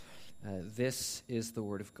This is the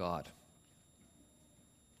word of God.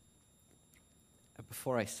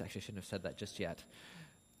 Before I actually shouldn't have said that just yet.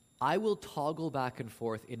 I will toggle back and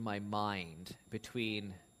forth in my mind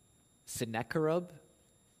between Sennacherib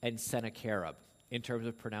and Sennacherib in terms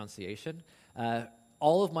of pronunciation.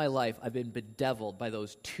 All of my life, I've been bedeviled by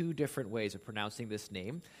those two different ways of pronouncing this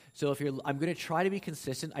name. So I'm going to try to be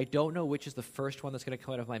consistent. I don't know which is the first one that's going to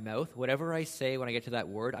come out of my mouth. Whatever I say when I get to that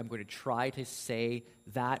word, I'm going to try to say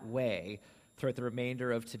that way throughout the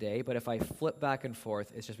remainder of today. But if I flip back and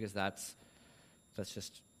forth, it's just because that's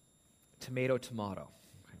just tomato.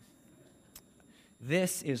 Okay.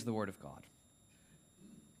 This is the word of God.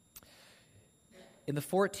 In the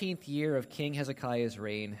 14th year of King Hezekiah's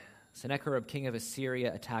reign, Sennacherib, king of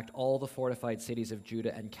Assyria, attacked all the fortified cities of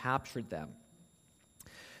Judah and captured them.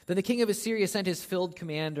 Then the king of Assyria sent his field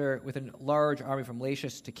commander with a large army from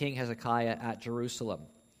Lachish to King Hezekiah at Jerusalem.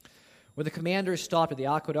 When the commanders stopped at the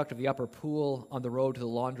aqueduct of the upper pool on the road to the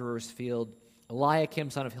launderer's field, Eliakim,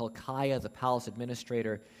 son of Hilkiah, the palace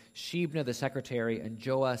administrator, Shebna, the secretary, and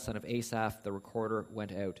Joah, son of Asaph, the recorder,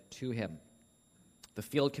 went out to him. The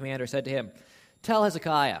field commander said to him, "Tell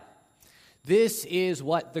Hezekiah, this is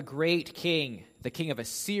what the great king, the king of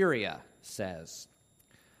Assyria, says.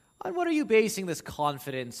 On what are you basing this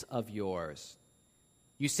confidence of yours?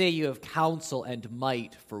 You say you have counsel and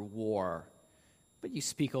might for war, but you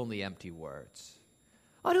speak only empty words.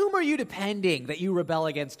 On whom are you depending that you rebel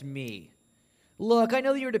against me? Look, I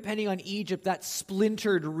know that you're depending on Egypt, that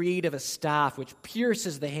splintered reed of a staff which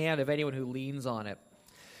pierces the hand of anyone who leans on it.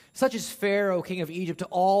 Such is Pharaoh, king of Egypt, to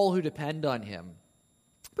all who depend on him.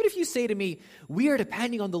 But if you say to me, we are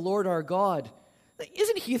depending on the Lord our God,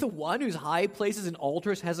 isn't he the one whose high places and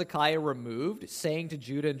altars Hezekiah removed, saying to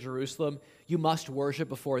Judah and Jerusalem, you must worship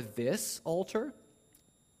before this altar?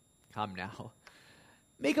 Come now,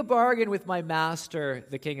 make a bargain with my master,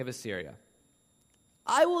 the king of Assyria.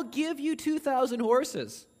 I will give you 2,000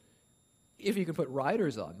 horses, if you can put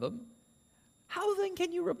riders on them. How then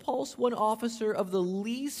can you repulse one officer of the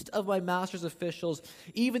least of my master's officials,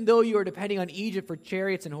 even though you are depending on Egypt for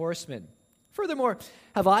chariots and horsemen? Furthermore,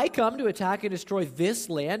 have I come to attack and destroy this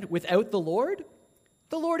land without the Lord?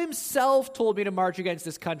 The Lord himself told me to march against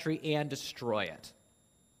this country and destroy it."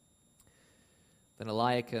 Then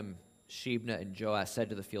Eliakim, Shebna, and Joah said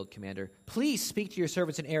to the field commander, "Please speak to your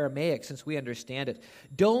servants in Aramaic, since we understand it.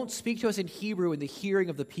 Don't speak to us in Hebrew in the hearing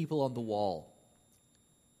of the people on the wall."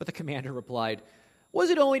 But the commander replied, "Was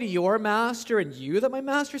it only to your master and you that my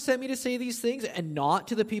master sent me to say these things, and not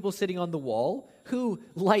to the people sitting on the wall, who,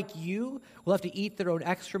 like you, will have to eat their own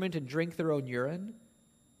excrement and drink their own urine?"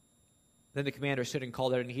 Then the commander stood and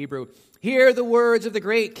called out in Hebrew, "Hear the words of the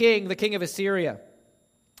great king, the king of Assyria.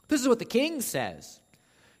 This is what the king says.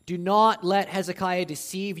 Do not let Hezekiah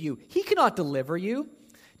deceive you. He cannot deliver you.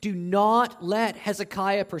 Do not let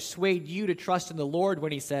Hezekiah persuade you to trust in the Lord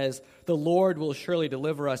when he says, the Lord will surely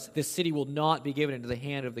deliver us. This city will not be given into the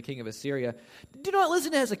hand of the king of Assyria. Do not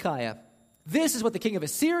listen to Hezekiah. This is what the king of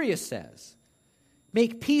Assyria says.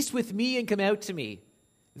 Make peace with me and come out to me.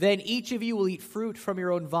 Then each of you will eat fruit from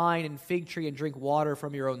your own vine and fig tree and drink water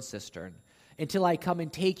from your own cistern, until I come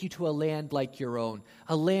and take you to a land like your own,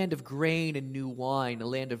 a land of grain and new wine, a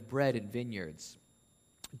land of bread and vineyards.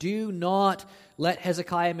 Do not let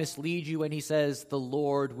Hezekiah mislead you when he says, the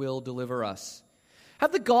Lord will deliver us.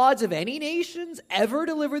 Have the gods of any nations ever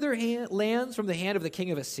delivered their lands from the hand of the king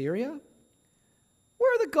of Assyria?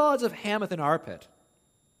 Where are the gods of Hamath and Arpad?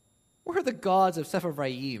 Where are the gods of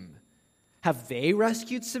Sepharvaim? Have they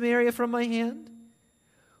rescued Samaria from my hand?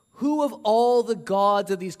 Who of all the gods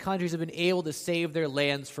of these countries have been able to save their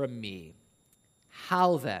lands from me?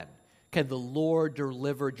 How then can the Lord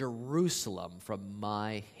deliver Jerusalem from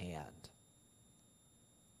my hand?"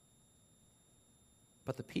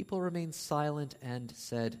 But the people remained silent and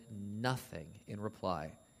said nothing in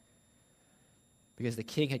reply, because the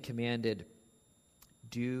king had commanded,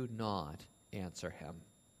 "Do not answer him."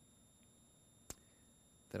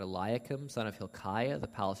 Then Eliakim, son of Hilkiah, the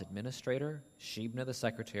palace administrator, Shebna, the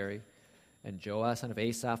secretary, and Joah, son of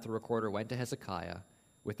Asaph, the recorder, went to Hezekiah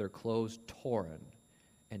with their clothes torn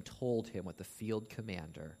and told him what the field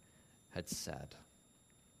commander had said.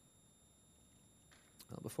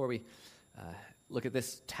 Well, before we look at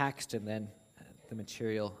this text and then the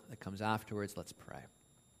material that comes afterwards, let's pray.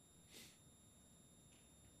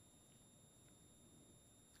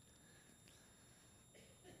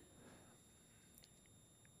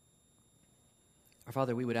 Our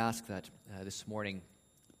Father, we would ask that this morning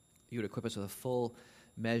you would equip us with a full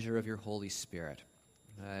measure of your Holy Spirit.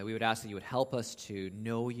 We would ask that you would help us to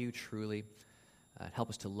know you truly, help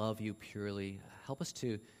us to love you purely, help us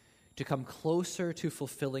to to come closer to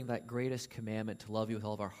fulfilling that greatest commandment, to love you with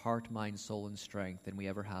all of our heart, mind, soul, and strength than we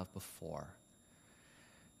ever have before.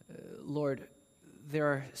 Lord, there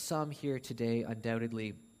are some here today,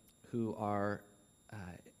 undoubtedly, who are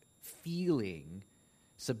feeling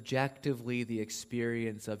subjectively the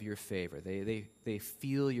experience of your favor. They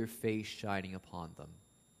feel your face shining upon them.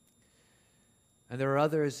 And there are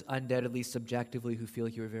others, undoubtedly, subjectively, who feel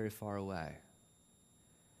like you're very far away.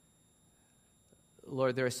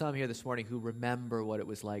 Lord, there are some here this morning who remember what it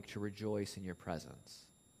was like to rejoice in your presence.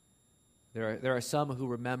 There are some who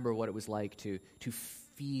remember what it was like to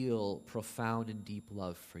feel profound and deep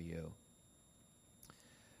love for you.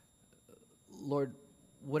 Lord,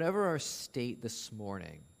 whatever our state this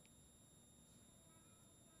morning,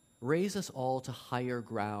 raise us all to higher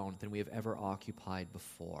ground than we have ever occupied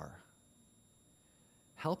before.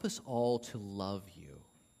 Help us all to love you,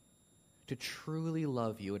 to truly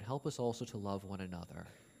love you, and help us also to love one another.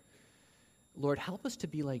 Lord, help us to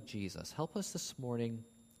be like Jesus. Help us this morning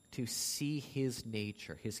to see his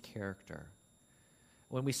nature, his character.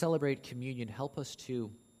 When we celebrate communion, help us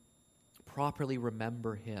to properly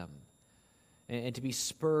remember him and to be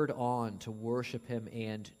spurred on to worship him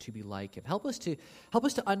and to be like him. Help us to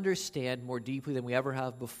understand more deeply than we ever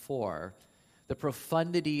have before the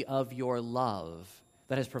profundity of your love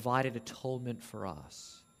that has provided atonement for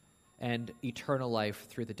us and eternal life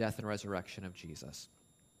through the death and resurrection of Jesus.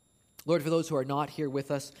 Lord, for those who are not here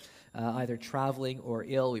with us, either traveling or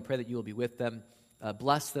ill, we pray that you will be with them.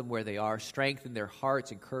 Bless them where they are, strengthen their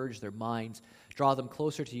hearts, encourage their minds, draw them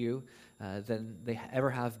closer to you than they ever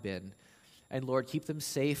have been. And Lord, keep them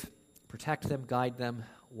safe, protect them, guide them,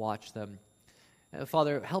 watch them.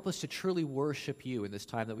 Father, help us to truly worship you in this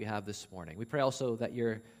time that we have this morning. We pray also that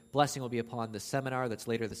your blessing will be upon the seminar that's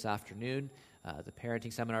later this afternoon, the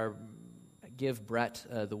parenting seminar. Give Brett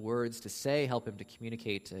the words to say, help him to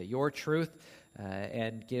communicate your truth,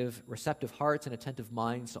 and give receptive hearts and attentive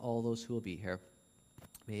minds to all those who will be here.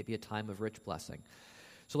 May it be a time of rich blessing.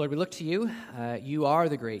 So, Lord, we look to you. You are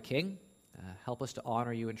the great King. Help us to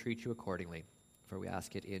honor you and treat you accordingly, for we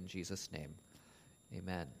ask it in Jesus' name.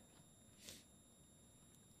 Amen.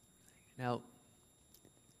 Now,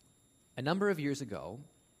 a number of years ago,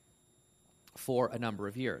 for a number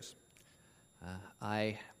of years,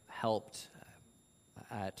 I helped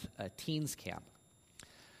at a teens camp.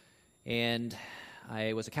 And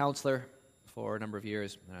I was a counselor for a number of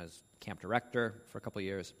years, and I was camp director for a couple of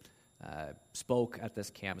years, spoke at this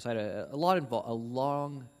camp. So I had a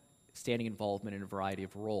long-standing involvement in a variety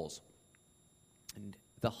of roles. And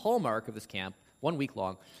the hallmark of this camp, 1 week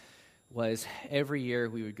long, was every year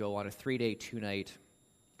we would go on a 3-day, 2-night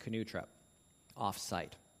canoe trip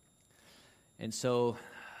off-site. And so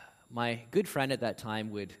my good friend at that time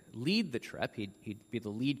would lead the trip. He'd be the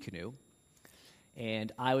lead canoe,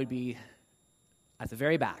 and I would be at the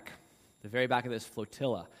very back of this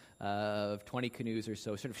flotilla of 20 canoes or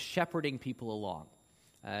so, sort of shepherding people along.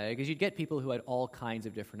 Because you'd get people who had all kinds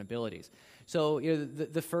of different abilities. So,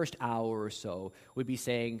 the first hour or so would be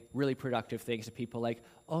saying really productive things to people like,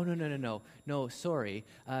 oh, no, sorry,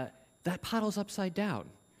 that paddle's upside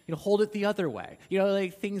down. Hold it the other way.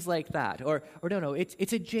 Like things like that. Or no,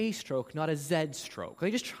 it's a J stroke, not a Z stroke.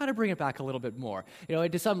 Just try to bring it back a little bit more.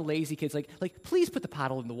 And to some lazy kids, like please put the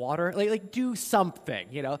paddle in the water. Like do something.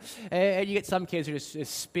 And you get some kids who are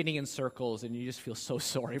just spinning in circles, and you just feel so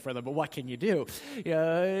sorry for them. But what can you do?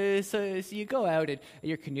 So you go out and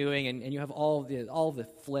you're canoeing, and you have all the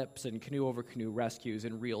flips and canoe over canoe rescues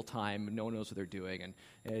in real time. No one knows what they're doing,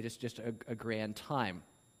 and just a grand time.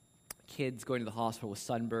 Kids going to the hospital with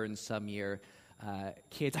sunburns some year.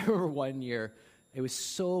 Kids, I remember one year, it was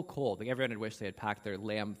so cold. Like everyone had wished they had packed their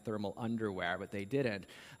lamb thermal underwear, but they didn't.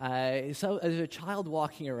 So there's a child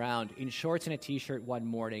walking around in shorts and a T-shirt one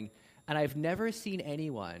morning, and I've never seen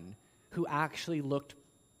anyone who actually looked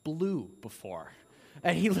blue before.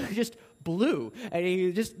 And he looked just blue, and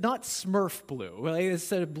he just not Smurf blue, like this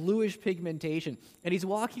sort of bluish pigmentation. And he's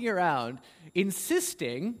walking around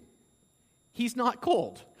insisting he's not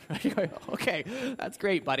cold. Okay, that's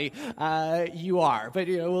great, buddy. You are, but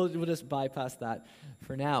we'll just bypass that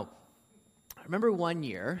for now. I remember one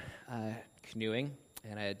year canoeing,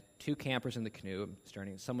 and I had 2 campers in the canoe,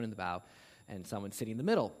 starting someone in the bow and someone sitting in the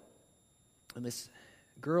middle. And this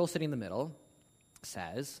girl sitting in the middle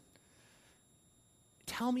says,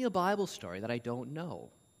 "Tell me a Bible story that I don't know."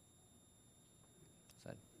 I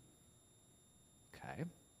said, "Okay."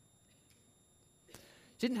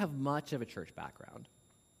 Didn't have much of a church background.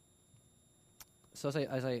 So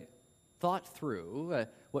as I thought through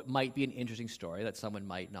what might be an interesting story that someone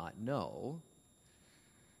might not know,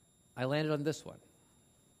 I landed on this one.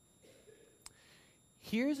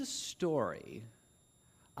 here's a story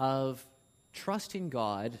of trusting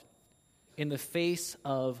God in the face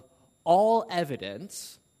of all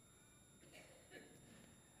evidence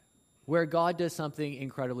where God does something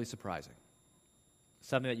incredibly surprising,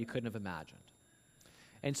 something that you couldn't have imagined.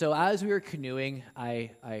 And so as we were canoeing,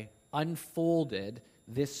 I unfolded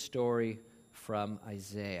this story from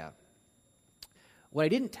Isaiah. What I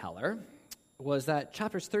didn't tell her was that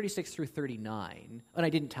chapters 36 through 39, and I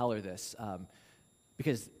didn't tell her this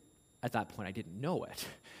because at that point I didn't know it,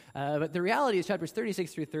 but the reality is chapters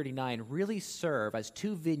 36 through 39 really serve as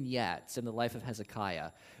two vignettes in the life of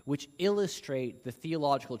Hezekiah, which illustrate the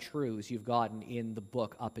theological truths you've gotten in the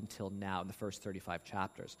book up until now in the first 35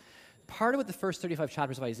 chapters. Part of what the first 35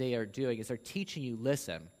 chapters of Isaiah are doing is they're teaching you,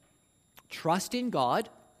 listen, trust in God.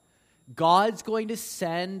 God's going to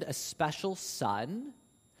send a special son.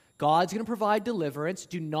 God's going to provide deliverance.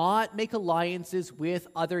 Do not make alliances with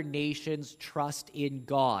other nations. Trust in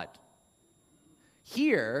God.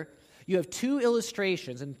 Here, you have two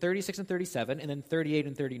illustrations in 36 and 37, and then 38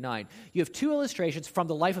 and 39. You have two illustrations from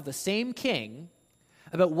the life of the same king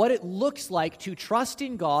about what it looks like to trust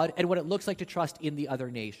in God and what it looks like to trust in the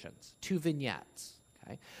other nations. Two vignettes.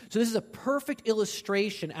 Okay? So this is a perfect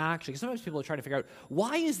illustration, actually. Sometimes people are trying to figure out,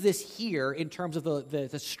 why is this here in terms of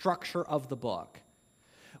the structure of the book?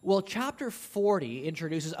 Well, chapter 40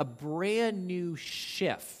 introduces a brand new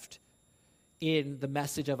shift in the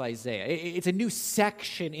message of Isaiah. It's a new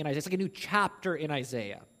section in Isaiah. It's like a new chapter in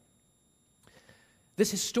Isaiah.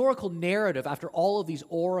 This historical narrative, after all of these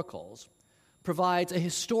oracles, provides a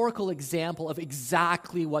historical example of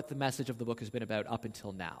exactly what the message of the book has been about up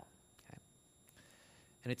until now. Okay?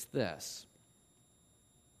 And it's this.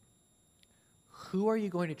 Who are you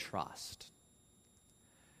going to trust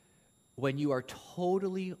when you are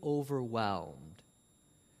totally overwhelmed,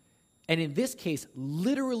 and in this case,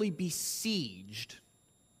 literally besieged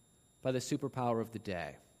by the superpower of the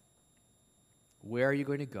day? Where are you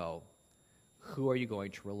going to go? Who are you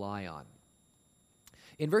going to rely on?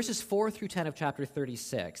 In verses 4 through 10 of chapter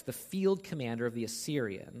 36, the field commander of the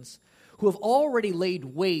Assyrians, who have already laid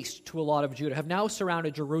waste to a lot of Judah, have now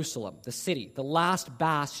surrounded Jerusalem, the city, the last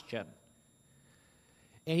bastion.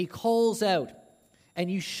 And he calls out,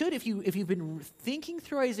 and you should, if you've been thinking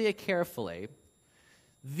through Isaiah carefully,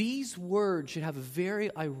 these words should have a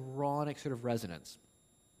very ironic sort of resonance.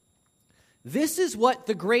 This is what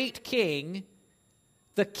the great king,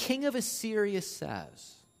 the king of Assyria,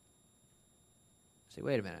 says. Say,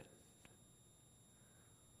 wait a minute.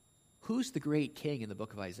 Who's the great king in the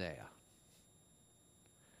book of Isaiah?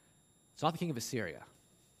 It's not the king of Assyria.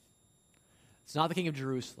 It's not the king of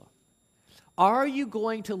Jerusalem. Are you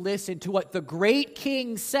going to listen to what the great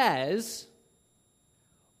king says,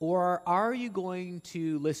 or are you going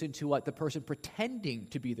to listen to what the person pretending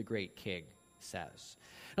to be the great king says?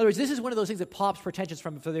 In other words, this is one of those things that pops pretensions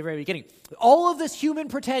from the very beginning. All of this human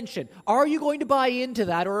pretension, are you going to buy into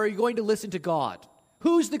that, or are you going to listen to God?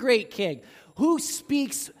 Who's the great king? Who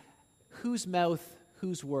speaks? Whose mouth,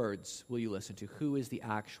 whose words will you listen to? Who is the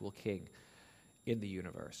actual king in the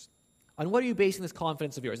universe? On what are you basing this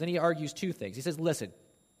confidence of yours? Then he argues two things. He says, listen,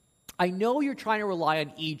 I know you're trying to rely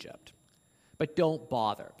on Egypt, but don't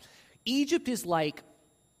bother. Egypt is like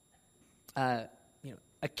a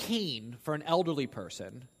cane for an elderly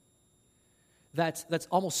person that's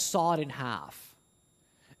almost sawed in half.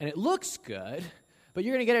 And it looks good, but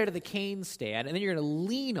you're going to get out of the cane stand, and then you're going to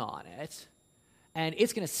lean on it, and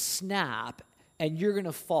it's going to snap, and you're going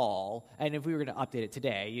to fall. And if we were going to update it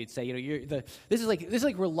today, you'd say, this is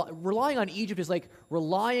like relying on Egypt is like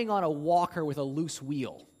relying on a walker with a loose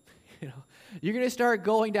wheel. You're going to start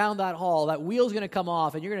going down that hall. That wheel's going to come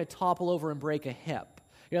off, and you're going to topple over and break a hip.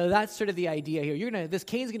 That's sort of the idea here. This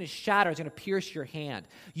cane's going to shatter. It's going to pierce your hand.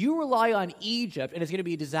 You rely on Egypt, and it's going to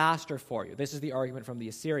be a disaster for you. This is the argument from the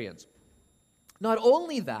Assyrians. Not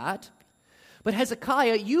only that, but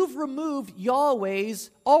Hezekiah, you've removed Yahweh's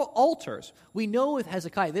altars. We know with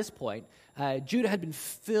Hezekiah at this point, Judah had been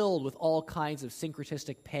filled with all kinds of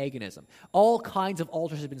syncretistic paganism. All kinds of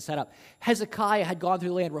altars had been set up. Hezekiah had gone through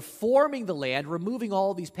the land, reforming the land, removing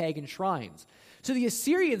all these pagan shrines. So the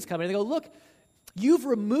Assyrians come in and they go, look, you've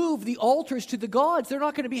removed the altars to the gods. They're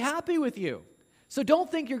not going to be happy with you. So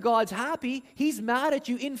don't think your God's happy. He's mad at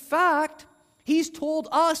you. In fact, he's told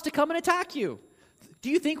us to come and attack you. Do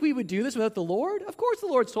you think we would do this without the Lord? Of course the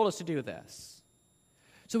Lord's told us to do this.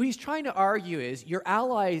 So what he's trying to argue is your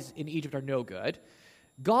allies in Egypt are no good.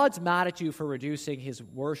 God's mad at you for reducing his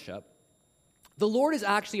worship. The Lord is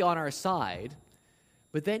actually on our side,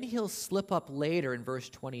 But then he'll slip up later in verse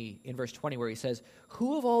 20 where he says,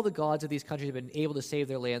 "Who of all the gods of these countries have been able to save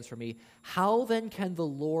their lands from me? How then can the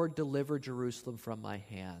Lord deliver Jerusalem from my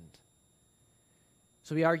hand?"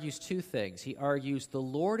 So he argues two things. He argues the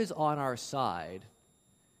Lord is on our side,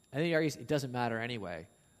 and then he argues it doesn't matter anyway.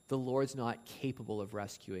 The Lord's not capable of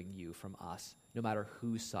rescuing you from us. No matter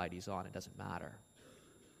whose side he's on, it doesn't matter.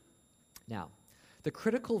 Now, the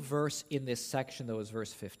critical verse in this section, though, is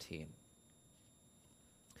verse 15.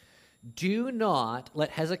 "Do not let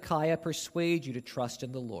Hezekiah persuade you to trust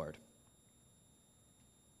in the Lord."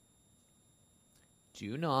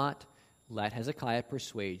 Do not let Hezekiah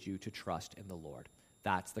persuade you to trust in the Lord.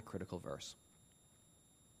 That's the critical verse.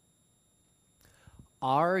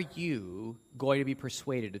 Are you going to be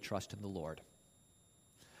persuaded to trust in the Lord?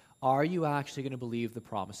 Are you actually going to believe the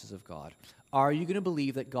promises of God? Are you going to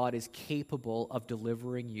believe that God is capable of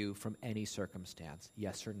delivering you from any circumstance?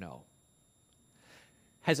 Yes or no?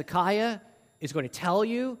 Hezekiah is going to tell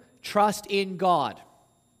you, trust in God.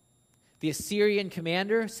 The Assyrian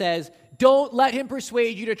commander says, don't let him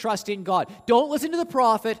persuade you to trust in God. Don't listen to the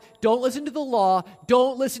prophet. Don't listen to the law.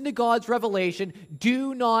 Don't listen to God's revelation.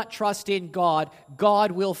 Do not trust in God.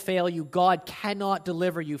 God will fail you. God cannot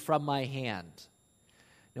deliver you from my hand.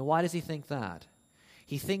 Now, why does he think that?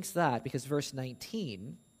 He thinks that because verse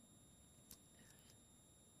 19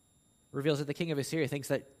 reveals that the king of Assyria thinks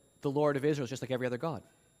that the Lord of Israel is just like every other god.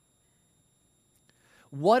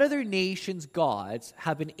 What other nations' gods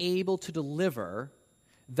have been able to deliver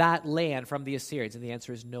that land from the Assyrians? And the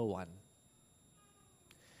answer is no one.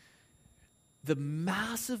 The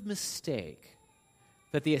massive mistake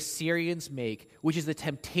that the Assyrians make, which is the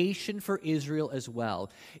temptation for Israel as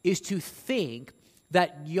well, is to think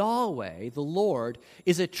that Yahweh, the Lord,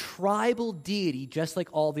 is a tribal deity just like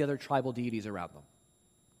all the other tribal deities around them.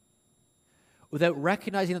 Without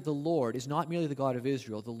recognizing that the Lord is not merely the God of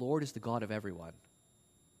Israel, the Lord is the God of everyone.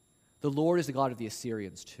 The Lord is the God of the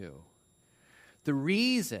Assyrians too. The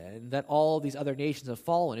reason that all these other nations have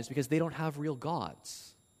fallen is because they don't have real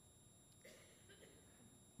gods.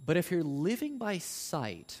 But if you're living by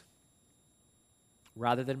sight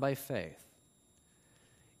rather than by faith,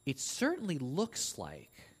 it certainly looks like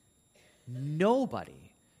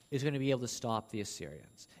nobody is going to be able to stop the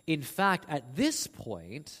Assyrians. In fact, at this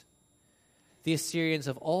point, the Assyrians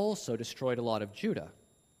have also destroyed a lot of Judah.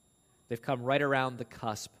 They've come right around the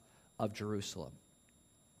cusp of Jerusalem.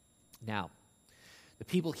 Now, the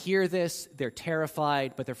people hear this, they're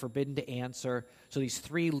terrified, but they're forbidden to answer. So these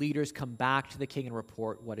three leaders come back to the king and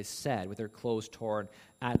report what is said with their clothes torn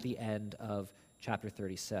at the end of chapter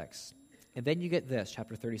 36. And then you get this,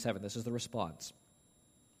 chapter 37. This is the response.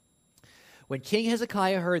 When King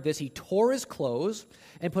Hezekiah heard this, he tore his clothes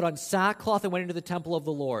and put on sackcloth and went into the temple of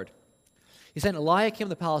the Lord. He sent Eliakim,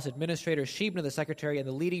 the palace administrator, Shebna, the secretary, and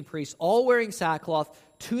the leading priests, all wearing sackcloth,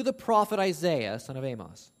 to the prophet Isaiah, son of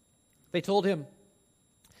Amos. They told him,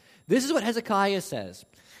 "This is what Hezekiah says.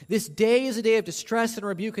 This day is a day of distress and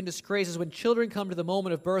rebuke and disgrace, as when children come to the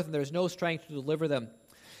moment of birth and there is no strength to deliver them.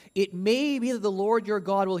 It may be that the Lord your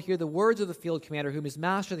God will hear the words of the field commander, whom his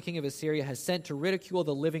master, the king of Assyria, has sent to ridicule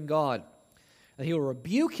the living God. And he will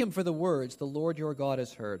rebuke him for the words the Lord your God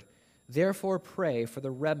has heard. Therefore pray for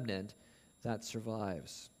the remnant that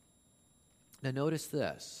survives." Now notice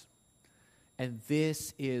this, and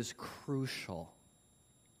this is crucial.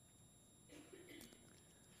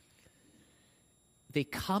 They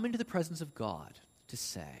come into the presence of God to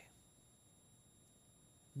say,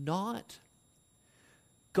 not,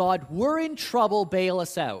 "God, we're in trouble, bail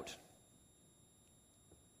us out.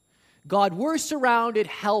 God, we're surrounded,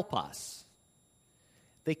 help us."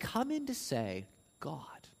 They come in to say, "God,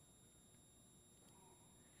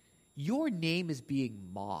 your name is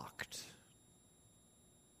being mocked.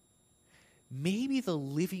 Maybe the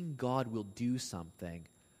living God will do something,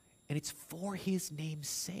 and it's for his name's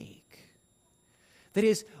sake." That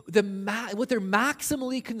is, what they're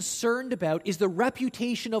maximally concerned about is the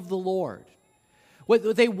reputation of the Lord.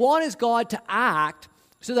 What they want is God to act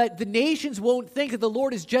so that the nations won't think that the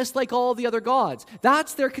Lord is just like all the other gods.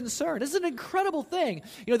 That's their concern. This is an incredible thing.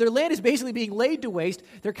 Their land is basically being laid to waste.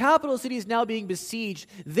 Their capital city is now being besieged.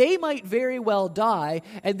 They might very well die,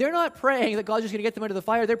 and they're not praying that God's just going to get them out of the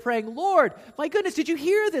fire. They're praying, "Lord, my goodness, did you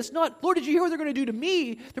hear this?" Not, "Lord, did you hear what they're going to do to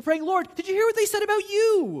me?" They're praying, "Lord, did you hear what they said about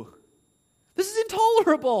you? This is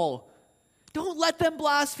intolerable. Don't let them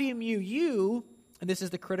blaspheme you." And this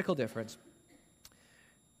is the critical difference.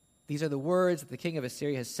 These are the words that the king of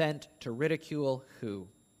Assyria has sent to ridicule who?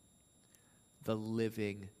 The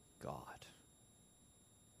living God.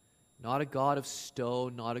 Not a God of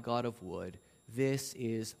stone, not a God of wood. This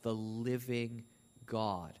is the living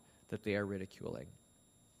God that they are ridiculing.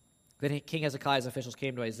 Then King Hezekiah's officials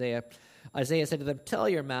came to Isaiah. Isaiah said to them, "Tell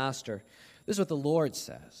your master, this is what the Lord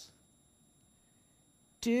says.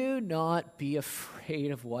 Do not be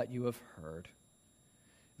afraid of what you have heard.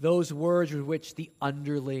 Those words with which the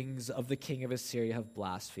underlings of the king of Assyria have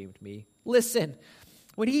blasphemed me. Listen,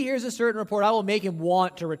 when he hears a certain report, I will make him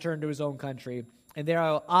want to return to his own country, and there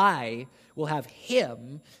I will have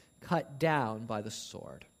him cut down by the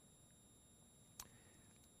sword."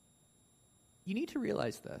 You need to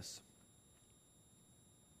realize this.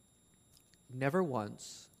 Never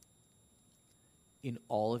once in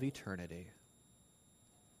all of eternity,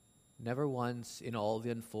 never once in all the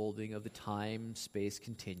unfolding of the time-space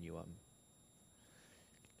continuum,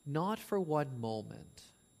 not for one moment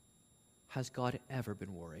has God ever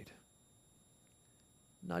been worried.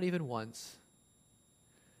 Not even once.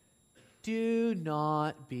 Do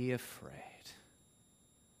not be afraid.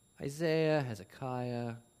 Isaiah,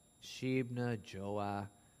 Hezekiah, Shebna, Joah,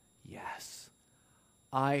 yes,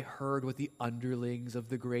 I heard what the underlings of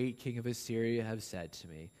the great king of Assyria have said to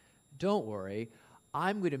me. Don't worry,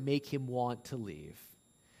 I'm going to make him want to leave.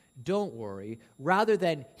 Don't worry, rather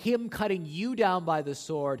than him cutting you down by the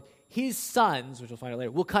sword, his sons, which we'll find out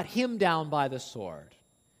later, will cut him down by the sword.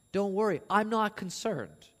 Don't worry, I'm not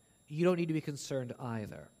concerned. You don't need to be concerned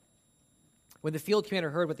either. When the field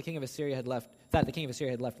commander heard what the king of Assyria had left, that the king of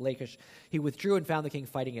Assyria had left Lachish, he withdrew and found the king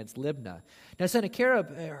fighting against Libnah. Now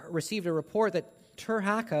Sennacherib received a report that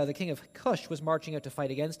Tirhakah, the king of Cush, was marching out to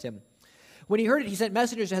fight against him. When he heard it, he sent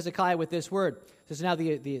messengers to Hezekiah with this word. So now the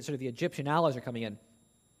Egyptian allies are coming in.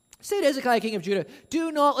 Say to Hezekiah, king of Judah,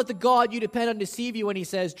 do not let the God you depend on deceive you when he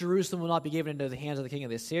says Jerusalem will not be given into the hands of the king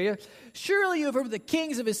of Assyria. Surely you have heard what the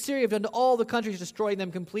kings of Assyria have done to all the countries, destroying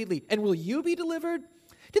them completely. And will you be delivered?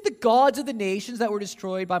 Did the gods of the nations that were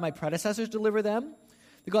destroyed by my predecessors deliver them?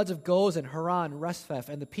 The gods of Gozan, Haran, Respheph,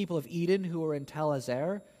 and the people of Eden who were in Tel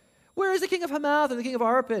Azar? Where is the king of Hamath and the king of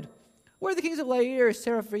Arpad? Where are the kings of Lair,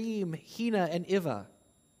 Seraphim, Hena, and Iva?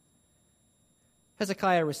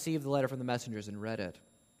 Hezekiah received the letter from the messengers and read it.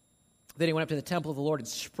 Then he went up to the temple of the Lord and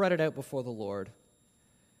spread it out before the Lord.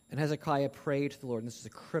 And Hezekiah prayed to the Lord, and this is a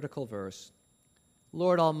critical verse.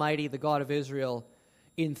 Lord Almighty, the God of Israel,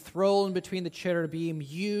 enthroned between the cherubim,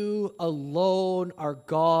 you alone are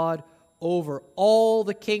God over all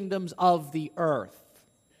the kingdoms of the earth.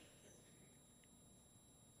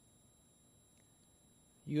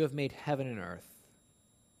 You have made heaven and earth.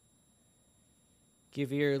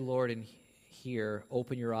 Give ear, Lord, and hear.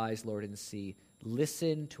 Open your eyes, Lord, and see.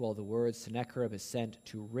 Listen to all the words Sennacherib has sent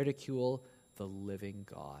to ridicule the living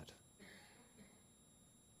God.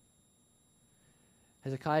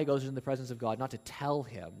 Hezekiah goes into the presence of God not to tell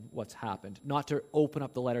him what's happened, not to open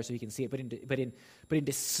up the letter so he can see it, but in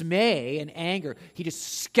dismay and anger, he just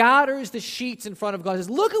scatters the sheets in front of God and says,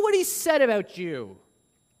 look at what he said about you.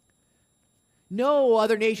 No,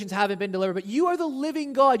 other nations haven't been delivered, but you are the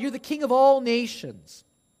living God. You're the king of all nations.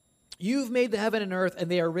 You've made the heaven and earth, and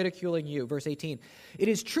they are ridiculing you. Verse 18, it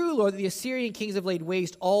is true, Lord, that the Assyrian kings have laid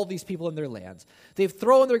waste all these people in their lands. They've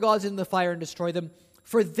thrown their gods into the fire and destroyed them,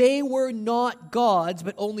 for they were not gods,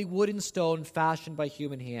 but only wood and stone fashioned by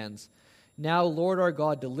human hands. Now, Lord our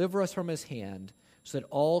God, deliver us from his hand, so that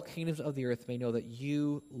all kingdoms of the earth may know that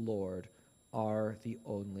you, Lord, are the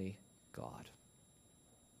only God.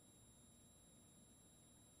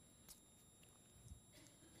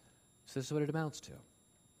 So this is what it amounts to.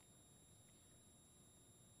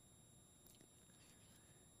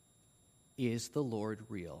 Is the Lord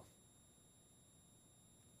real?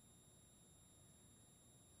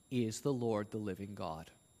 Is the Lord the living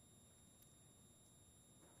God?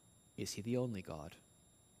 Is he the only God?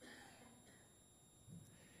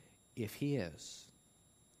 If he is,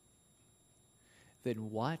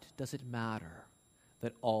 then what does it matter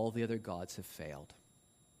that all the other gods have failed?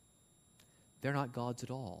 They're not gods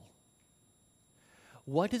at all.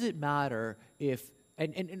 What does it matter if,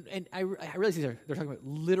 and I realize they're talking about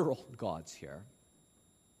literal gods here.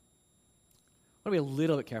 I want to be a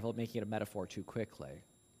little bit careful of making it a metaphor too quickly.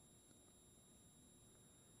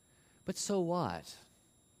 But so what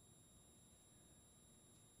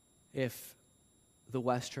if the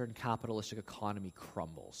Western capitalistic economy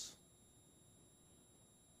crumbles?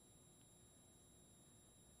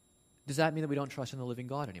 Does that mean that we don't trust in the living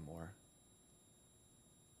God anymore?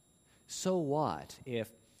 So what if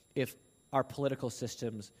our political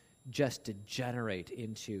systems just degenerate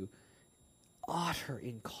into utter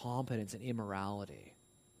incompetence and immorality?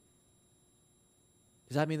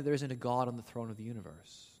 Does that mean that there isn't a God on the throne of the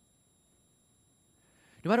universe?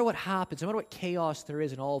 No matter what happens, no matter what chaos there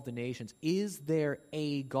is in all of the nations, is there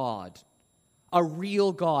a God a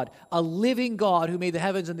real God, a living God who made the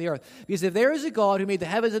heavens and the earth. Because if there is a God who made the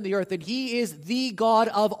heavens and the earth, then he is the God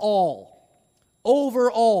of all,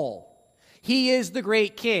 over all. He is the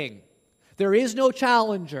great king. There is no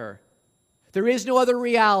challenger. There is no other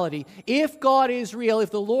reality. If God is real,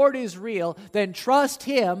 if the Lord is real, then trust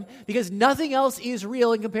him, because nothing else is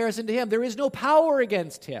real in comparison to him. There is no power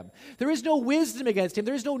against him. There is no wisdom against him.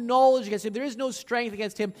 There is no knowledge against him. There is no strength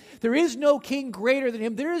against him. There is no king greater than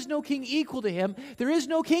him. There is no king equal to him. There is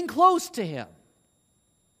no king close to him.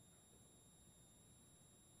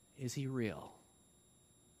 Is he real?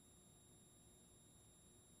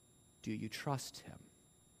 Do you trust him?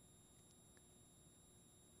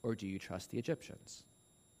 Or do you trust the Egyptians?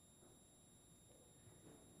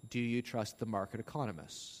 Do you trust the market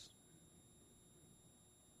economists?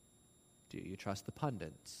 Do you trust the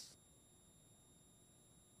pundits?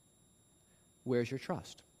 Where's your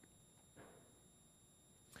trust?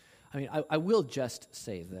 I mean, I will just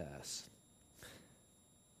say this.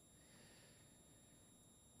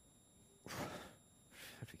 I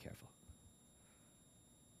have to be careful.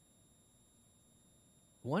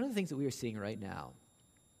 One of the things that we are seeing right now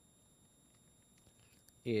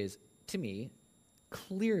is, to me,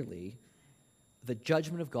 clearly the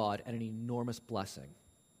judgment of God and an enormous blessing.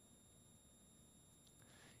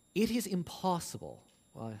 It is impossible,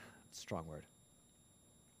 well, strong word.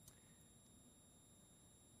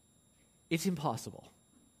 It's impossible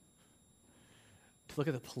to look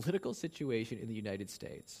at the political situation in the United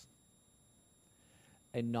States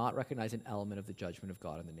and not recognize an element of the judgment of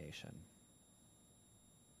God in the nation.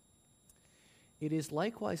 It is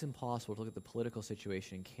likewise impossible to look at the political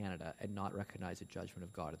situation in Canada and not recognize the judgment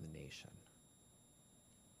of God in the nation.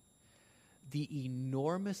 The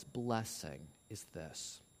enormous blessing is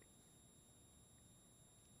this.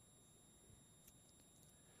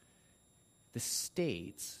 The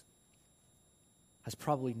States has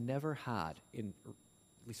probably never had, at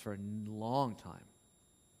least for a long time,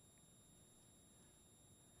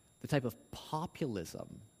 the type of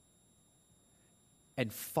populism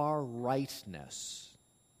and far-rightness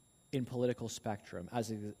in political spectrum as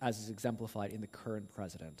is exemplified in the current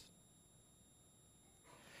president.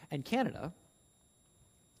 And Canada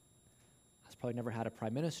has probably never had a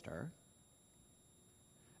prime minister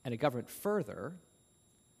and a government further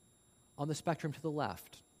on the spectrum to the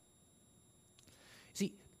left.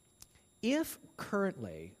 See, if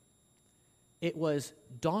currently it was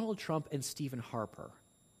Donald Trump and Stephen Harper,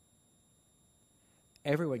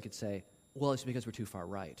 everyone could say, well, it's because we're too far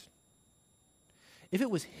right. If it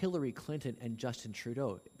was Hillary Clinton and Justin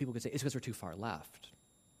Trudeau, people could say it's because we're too far left.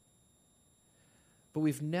 But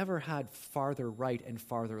we've never had farther right and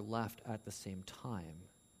farther left at the same time.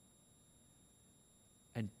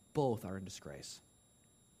 And both are in disgrace.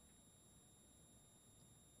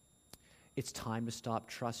 It's time to stop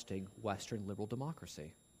trusting Western liberal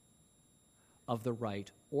democracy of the right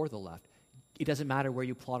or the left. It doesn't matter where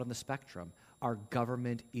you plot on the spectrum. Our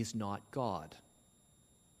government is not God.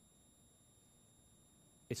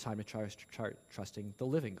 It's time to start trusting the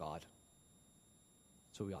living God.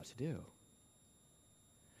 That's what we ought to do.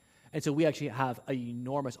 And so we actually have an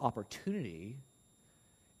enormous opportunity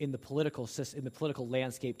in the political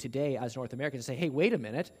landscape today as North Americans to say, hey, wait a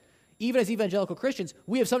minute. Even as evangelical Christians,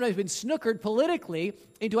 we have sometimes been snookered politically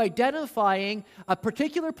into identifying a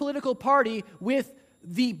particular political party with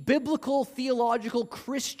the biblical, theological,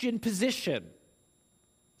 Christian position.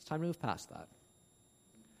 It's time to move past that.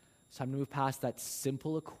 It's time to move past that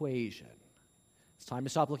simple equation. It's time to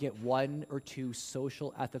stop looking at one or two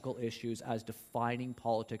social, ethical issues as defining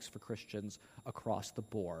politics for Christians across the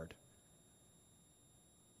board.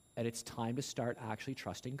 And it's time to start actually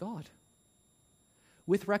trusting God,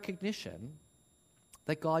 with recognition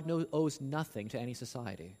that God owes nothing to any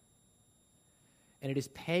society. And it is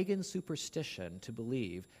pagan superstition to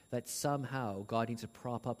believe that somehow God needs to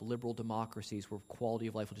prop up liberal democracies where quality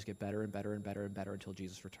of life will just get better and better and better and better until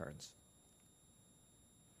Jesus returns.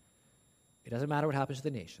 It doesn't matter what happens to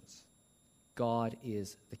the nations. God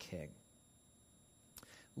is the king.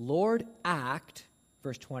 Lord, act,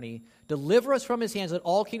 verse 20, deliver us from his hands, that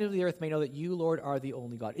all kingdoms of the earth may know that you, Lord, are the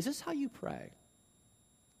only God. Is this how you pray?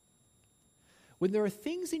 When there are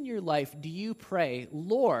things in your life, do you pray,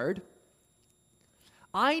 Lord,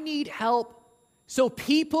 I need help so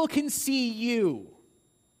people can see you?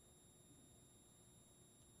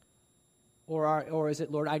 Or is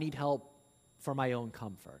it, Lord, I need help for my own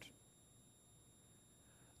comfort?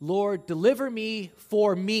 Lord, deliver me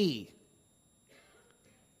for me.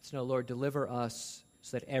 So no, Lord, deliver us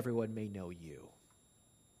so that everyone may know you.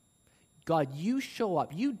 God, you show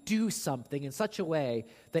up, you do something in such a way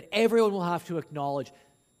that everyone will have to acknowledge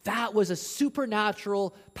That was a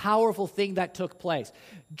supernatural, powerful thing that took place.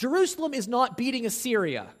 Jerusalem is not beating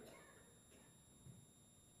Assyria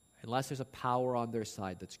unless there's a power on their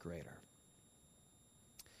side that's greater.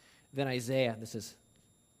 Then Isaiah, this is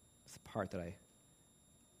the part that I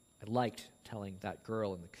liked telling that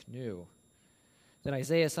girl in the canoe. Then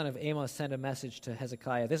Isaiah, son of Amos, sent a message to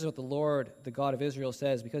Hezekiah. This is what the Lord, the God of Israel,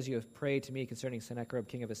 says, because you have prayed to me concerning Sennacherib,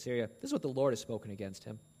 king of Assyria. This is what the Lord has spoken against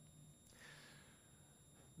him.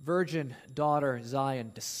 Virgin daughter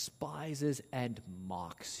Zion despises and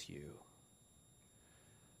mocks you.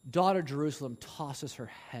 Daughter Jerusalem tosses her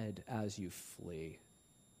head as you flee.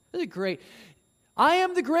 This is great. I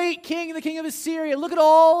am the great king, the king of Assyria. Look at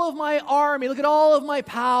all of my army. Look at all of my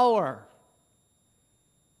power.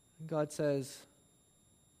 And God says,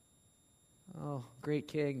 oh, great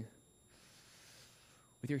king,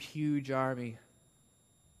 with your huge army,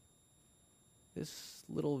 this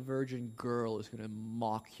little virgin girl is going to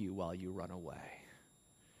mock you while you run away.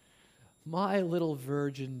 My little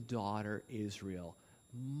virgin daughter Israel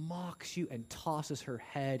mocks you and tosses her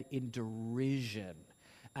head in derision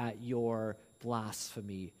at your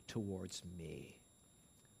blasphemy towards me.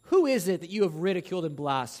 Who is it that you have ridiculed and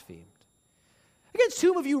blasphemed? Against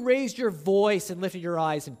whom have you raised your voice and lifted your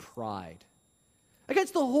eyes in pride?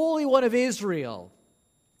 Against the Holy One of Israel.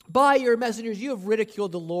 By your messengers you have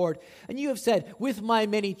ridiculed the Lord, and you have said, with my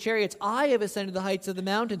many chariots I have ascended the heights of the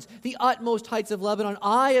mountains, the utmost heights of Lebanon.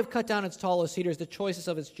 I have cut down its tallest cedars, the choicest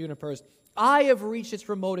of its junipers. I have reached its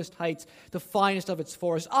remotest heights, the finest of its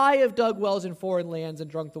forests. I have dug wells in foreign lands and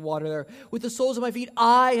drunk the water there. With the soles of my feet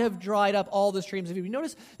I have dried up all the streams of you. You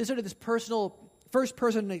notice this sort of this personal,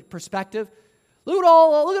 first-person perspective. Look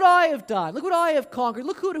what I have done. Look what I have conquered.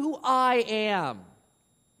 Look who I am.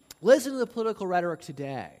 Listen to the political rhetoric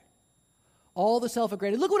today. All the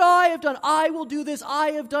self-aggrandizing. Look what I have done. I will do this.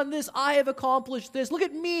 I have done this. I have accomplished this. Look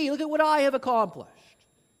at me. Look at what I have accomplished.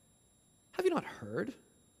 Have you not heard?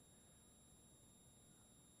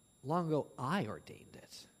 Long ago, I ordained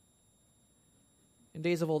it. In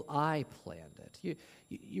days of old, I planned it.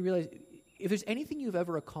 You realize, if there's anything you've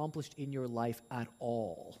ever accomplished in your life at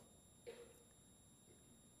all,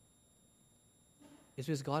 it's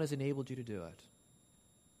because God has enabled you to do it.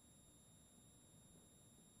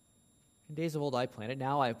 In days of old I planned it,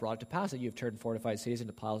 now I have brought it to pass that you have turned fortified cities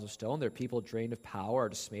into piles of stone. Their people drained of power are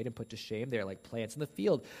dismayed and put to shame. They are like plants in the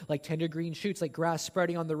field, like tender green shoots, like grass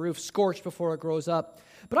spreading on the roof, scorched before it grows up.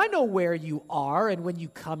 But I know where you are and when you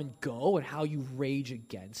come and go and how you rage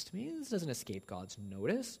against me. This doesn't escape God's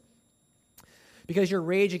notice. Because your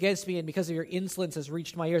rage against me and because of your insolence has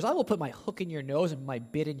reached my ears, I will put my hook in your nose and my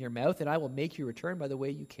bit in your mouth, and I will make you return by the way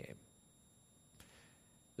you came.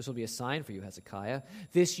 This will be a sign for you, Hezekiah.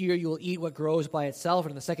 This year you will eat what grows by itself,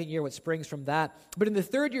 and in the second year what springs from that. But in the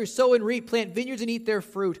third year sow and reap, plant vineyards and eat their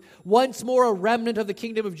fruit. Once more a remnant of the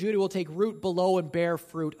kingdom of Judah will take root below and bear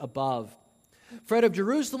fruit above. For out of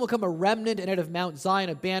Jerusalem will come a remnant, and out of Mount Zion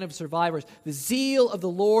a band of survivors. The zeal of the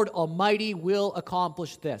Lord Almighty will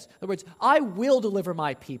accomplish this. In other words, I will deliver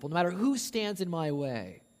my people, no matter who stands in my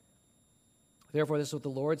way. Therefore, this is what the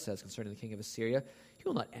Lord says concerning the king of Assyria. He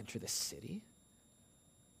will not enter the city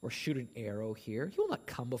or shoot an arrow here. He will not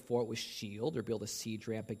come before it with shield or build a siege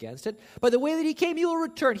ramp against it. By the way that he came, he will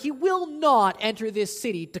return. He will not enter this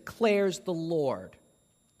city, declares the Lord.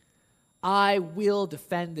 I will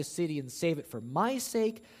defend this city and save it for my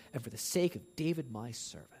sake and for the sake of David my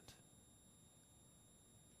servant.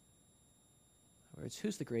 In other words,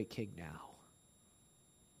 who's the great king now?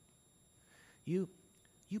 You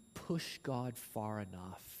push God far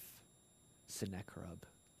enough, Sennacherib.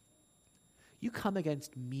 You come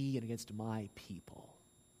against me and against my people.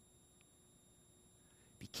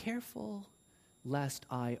 Be careful lest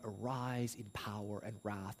I arise in power and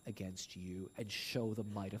wrath against you and show the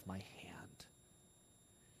might of my hand.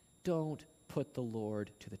 Don't put the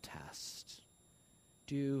Lord to the test.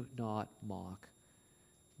 Do not mock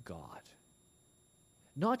God.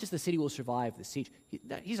 Not just the city will survive the siege.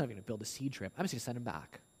 He's not going to build a siege ramp. I'm just going to send him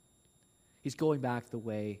back. He's going back the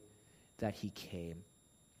way that he came.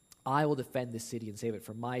 I will defend this city and save it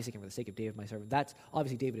for my sake and for the sake of David, my servant. That's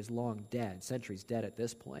obviously David is long dead, centuries dead at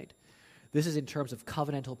this point. This is in terms of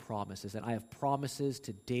covenantal promises, and I have promises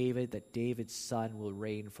to David that David's son will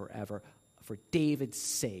reign forever. For David's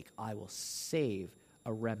sake, I will save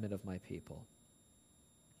a remnant of my people.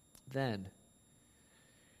 Then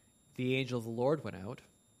the angel of the Lord went out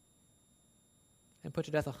and put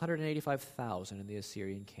to death 185,000 in the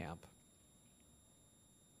Assyrian camp.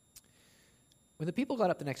 When the people got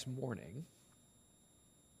up the next morning,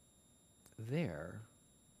 there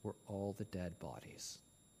were all the dead bodies.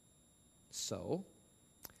 So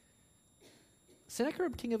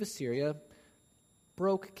Sennacherib, king of Assyria,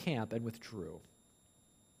 broke camp and withdrew.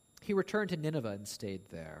 He returned to Nineveh and stayed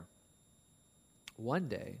there. One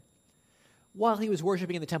day, while he was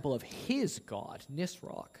worshiping in the temple of his god,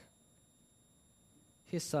 Nisroch,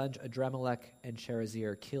 his sons Adremelech and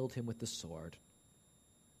Sherezer killed him with the sword,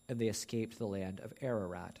 and they escaped the land of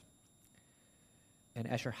Ararat. And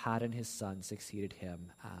Esarhaddon, his son, succeeded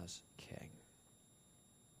him as king.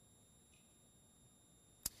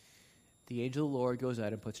 The angel of the Lord goes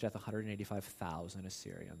out and puts to death 185,000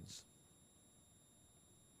 Assyrians.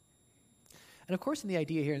 And of course, in the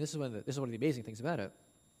idea here, and this is one of the amazing things about it,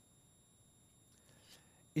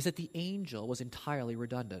 is that the angel was entirely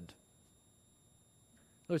redundant.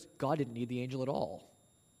 In other words, God didn't need the angel at all.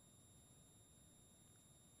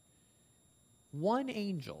 One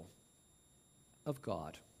angel of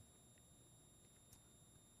God,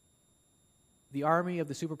 the army of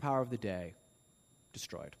the superpower of the day,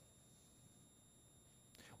 destroyed.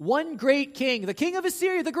 One great king, the king of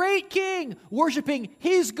Assyria, the great king, worshiping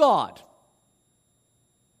his God,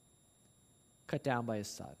 cut down by his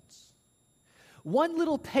sons. One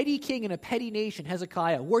little petty king in a petty nation,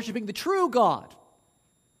 Hezekiah, worshiping the true God,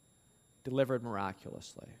 delivered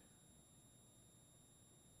miraculously.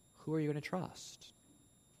 Who are you going to trust?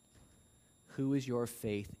 Who is your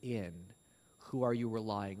faith in? Who are you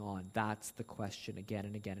relying on? That's the question again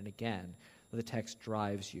and again and again that the text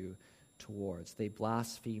drives you towards. They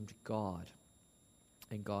blasphemed God,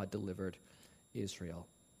 and God delivered Israel.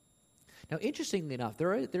 Now, interestingly enough,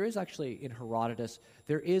 there is actually in Herodotus,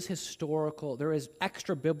 there is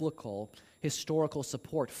extra-biblical historical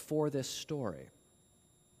support for this story.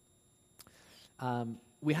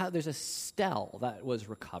 There's a stele that was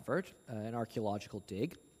recovered, an archaeological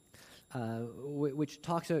dig, which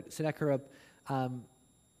talks about Sennacherib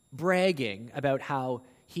bragging about how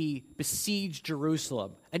he besieged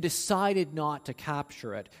Jerusalem and decided not to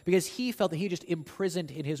capture it because he felt that he just imprisoned,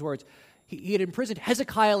 in his words, he had imprisoned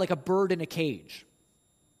Hezekiah like a bird in a cage.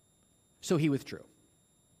 So he withdrew.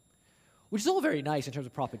 Which is all very nice in terms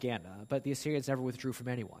of propaganda, but the Assyrians never withdrew from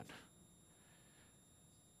anyone.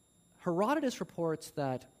 Herodotus reports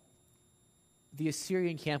that the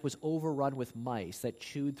Assyrian camp was overrun with mice that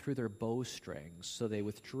chewed through their bowstrings, so they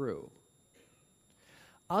withdrew.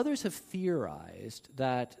 Others have theorized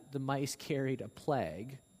that the mice carried a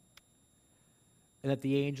plague and that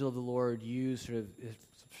the angel of the Lord used sort of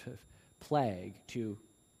plague to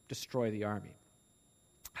destroy the army.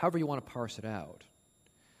 However you want to parse it out,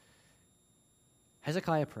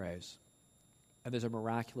 Hezekiah prays, and there's a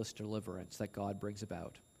miraculous deliverance that God brings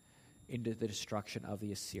about into the destruction of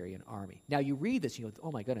the Assyrian army. Now you read this, you go,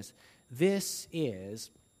 oh my goodness, this is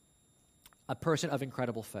a person of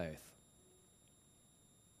incredible faith.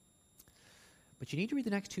 But you need to read the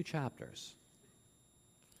next two chapters.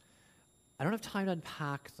 I don't have time to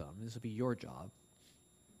unpack them. This will be your job.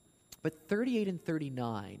 But 38 and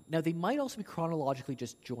 39, now they might also be chronologically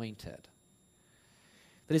disjointed.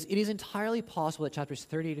 That is, it is entirely possible that chapters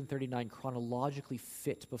 38 and 39 chronologically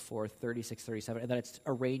fit before 36, 37, and that it's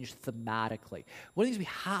arranged thematically. One of the things we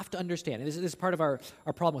have to understand, and this is part of our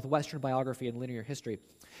problem with Western biography and linear history,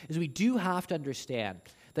 is we do have to understand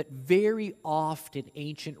that very often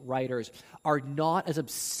ancient writers are not as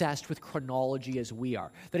obsessed with chronology as we are.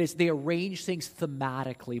 That is, they arrange things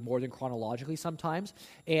thematically more than chronologically sometimes,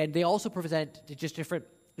 and they also present just different.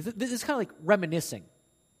 This is kind of like reminiscing.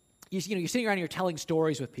 You're sitting around and you're telling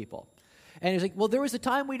stories with people. And it's like, well, there was a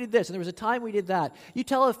time we did this, and there was a time we did that. You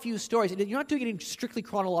tell a few stories, and you're not doing it in strictly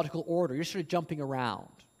chronological order. You're sort of jumping around.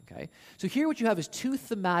 Okay? So here what you have is two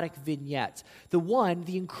thematic vignettes. The one,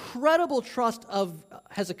 the incredible trust of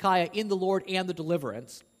Hezekiah in the Lord and the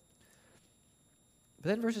deliverance.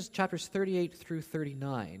 But then chapters 38 through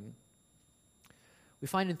 39, we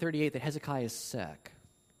find in 38 that Hezekiah is sick.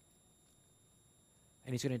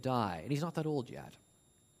 And he's going to die. And he's not that old yet.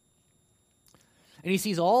 And he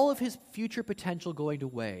sees all of his future potential going to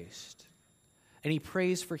waste. And he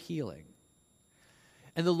prays for healing.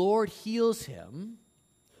 And the Lord heals him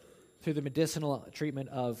through the medicinal treatment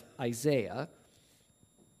of Isaiah.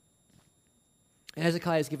 And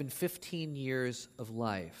Hezekiah is given 15 years of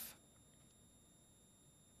life.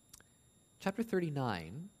 Chapter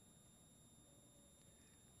 39,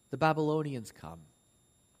 the Babylonians come.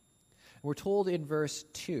 We're told in verse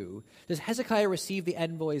 2, does Hezekiah receive the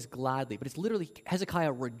envoys gladly? But it's literally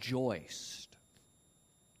Hezekiah rejoiced.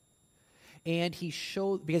 And he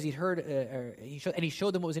showed, because he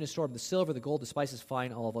showed them what was in his store, the silver, the gold, the spices,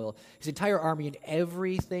 fine olive oil, his entire army, and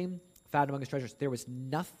everything found among his treasures. There was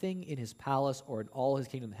nothing in his palace or in all his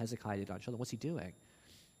kingdom that Hezekiah did not show them. What's he doing?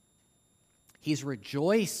 He's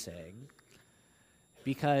rejoicing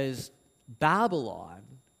because Babylon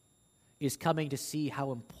is coming to see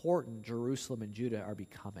how important Jerusalem and Judah are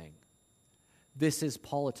becoming. This is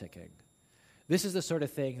politicking. This is the sort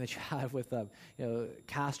of thing that you have with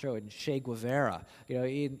Castro and Che Guevara,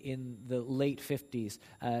 in the late 50s,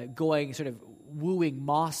 going sort of wooing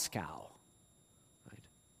Moscow, right?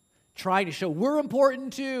 Trying to show we're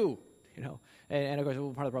important too, And of course,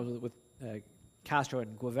 part of the problem with Castro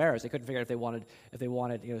and Guevara is they couldn't figure out if they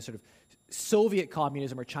wanted sort of Soviet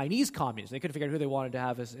communism or Chinese communism. They couldn't figure out who they wanted to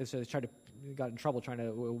have, so they got in trouble trying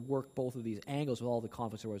to work both of these angles with all the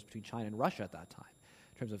conflicts there was between China and Russia at that time,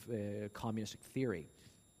 in terms of communistic theory.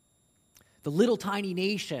 The little tiny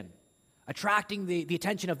nation attracting the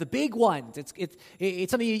attention of the big ones. It's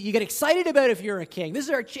something you get excited about if you're a king. This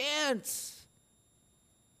is our chance.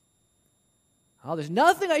 Oh, there's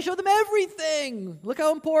nothing. I show them everything. Look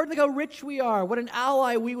how important, look how rich we are. What an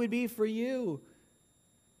ally we would be for you.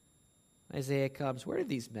 Isaiah comes. What did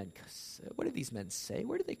these men say?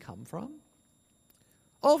 Where did they come from?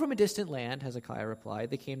 Oh, from a distant land, Hezekiah replied.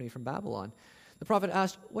 They came to me from Babylon. The prophet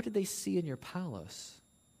asked, what did they see in your palace?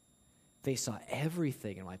 They saw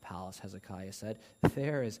everything in my palace, Hezekiah said.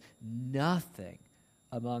 There is nothing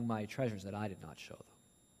among my treasures that I did not show them.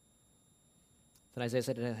 Then Isaiah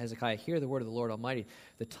said to Hezekiah, hear the word of the Lord Almighty.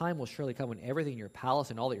 The time will surely come when everything in your palace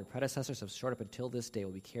and all that your predecessors have stored up until this day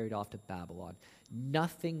will be carried off to Babylon.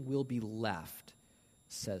 Nothing will be left,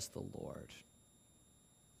 says the Lord.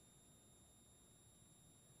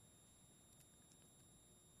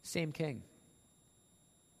 Same king.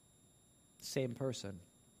 Same person.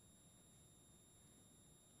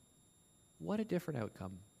 What a different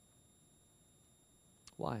outcome.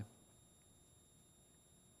 Why?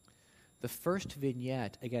 The first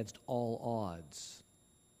vignette, against all odds,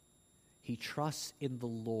 he trusts in the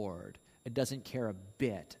Lord and doesn't care a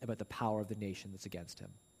bit about the power of the nation that's against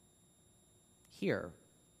him. Here,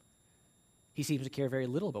 he seems to care very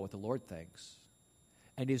little about what the Lord thinks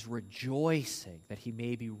and is rejoicing that he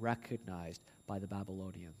may be recognized by the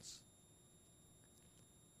Babylonians.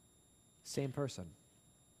 Same person.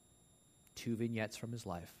 2 vignettes from his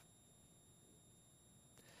life.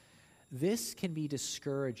 This can be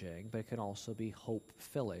discouraging, but it can also be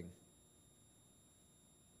hope-filling.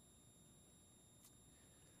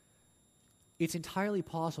 It's entirely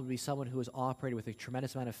possible to be someone who has operated with a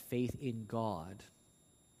tremendous amount of faith in God,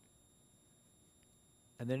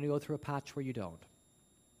 and then you go through a patch where you don't,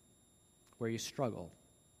 where you struggle.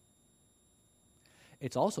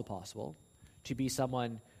 It's also possible to be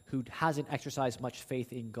someone who hasn't exercised much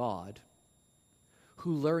faith in God,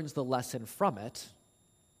 who learns the lesson from it,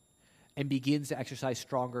 and begins to exercise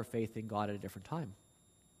stronger faith in God at a different time.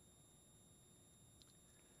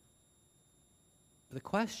 The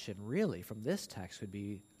question really from this text would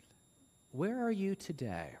be, where are you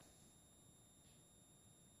today?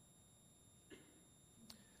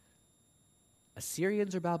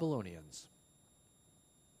 Assyrians or Babylonians?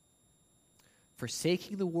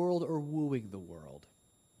 Forsaking the world or wooing the world?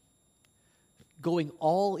 Going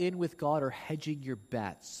all in with God or hedging your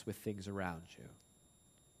bets with things around you?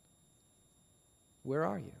 Where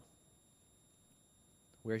are you?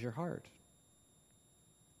 Where's your heart?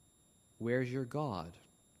 Where's your God?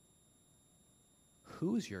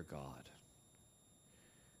 Who's your God?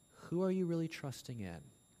 Who are you really trusting in?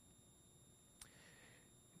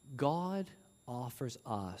 God offers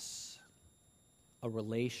us a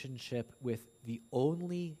relationship with the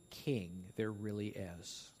only king there really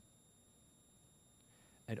is.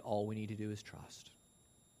 And all we need to do is trust.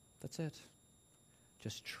 That's it.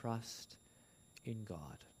 Just trust in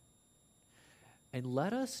God. And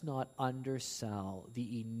let us not undersell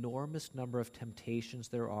the enormous number of temptations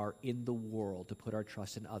there are in the world to put our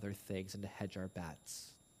trust in other things and to hedge our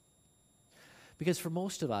bets. Because for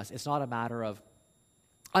most of us, it's not a matter of,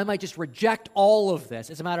 I might just reject all of this.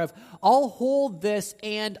 It's a matter of, I'll hold this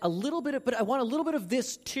and a little bit of, but I want a little bit of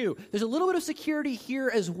this too. There's a little bit of security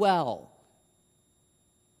here as well.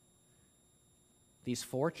 These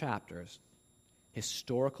 4 chapters,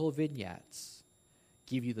 historical vignettes,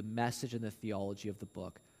 give you the message and the theology of the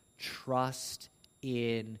book. Trust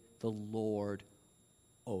in the Lord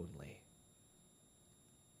only.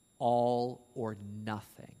 All or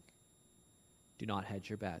nothing. Do not hedge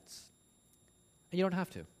your bets. And you don't have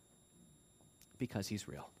to, because he's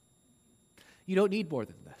real. You don't need more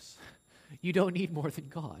than this. You don't need more than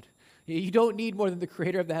God. You don't need more than the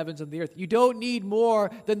creator of the heavens and the earth. You don't need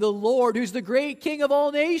more than the Lord, who's the great King of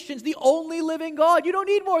all nations, the only living God. You don't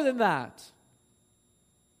need more than that.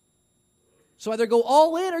 So either go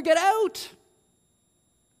all in or get out.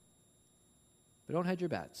 But don't hedge your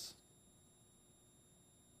bets.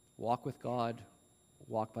 Walk with God.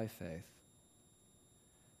 Walk by faith.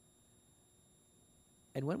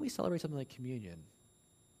 And when we celebrate something like communion,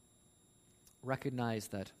 recognize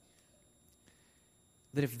that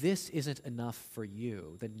if this isn't enough for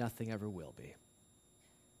you, then nothing ever will be.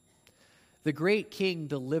 The great King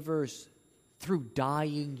delivers through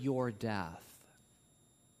dying your death.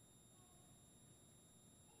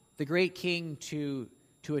 The great King to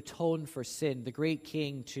atone for sin. The great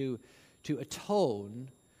King to atone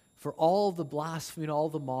for all the blasphemy and all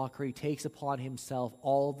the mockery, takes upon himself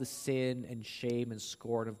all the sin and shame and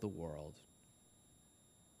scorn of the world.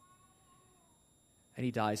 And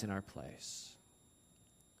he dies in our place.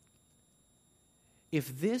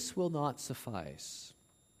 If this will not suffice,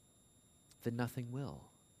 then nothing will.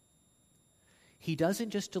 He doesn't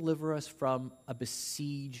just deliver us from a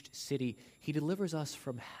besieged city. He delivers us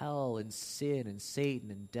from hell and sin and Satan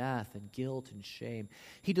and death and guilt and shame.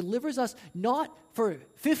 He delivers us not for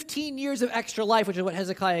 15 years of extra life, which is what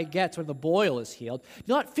Hezekiah gets when the boil is healed.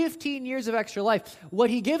 Not 15 years of extra life. What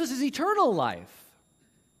he gives us is eternal life.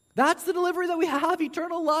 That's the delivery that we have,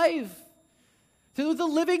 eternal life. Through the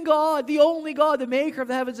living God, the only God, the maker of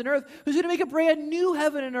the heavens and earth, who's going to make a brand new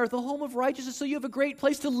heaven and earth, a home of righteousness, so you have a great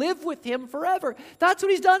place to live with him forever. That's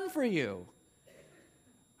what he's done for you.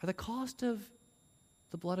 At the cost of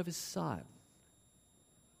the blood of his Son,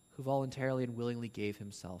 who voluntarily and willingly gave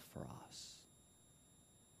himself for us.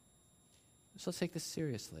 So let's take this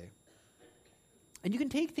seriously. And you can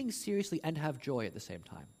take things seriously and have joy at the same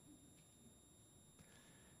time.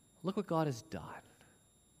 Look what God has done.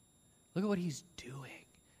 Look at what he's doing.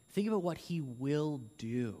 Think about what he will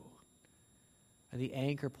do. And the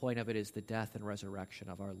anchor point of it is the death and resurrection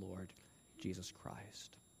of our Lord Jesus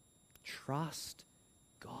Christ. Trust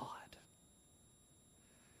God.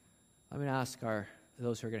 I'm going to ask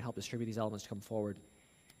those who are going to help distribute these elements to come forward.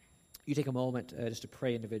 You take a moment just to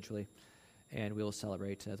pray individually, and we'll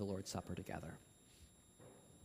celebrate the Lord's Supper together.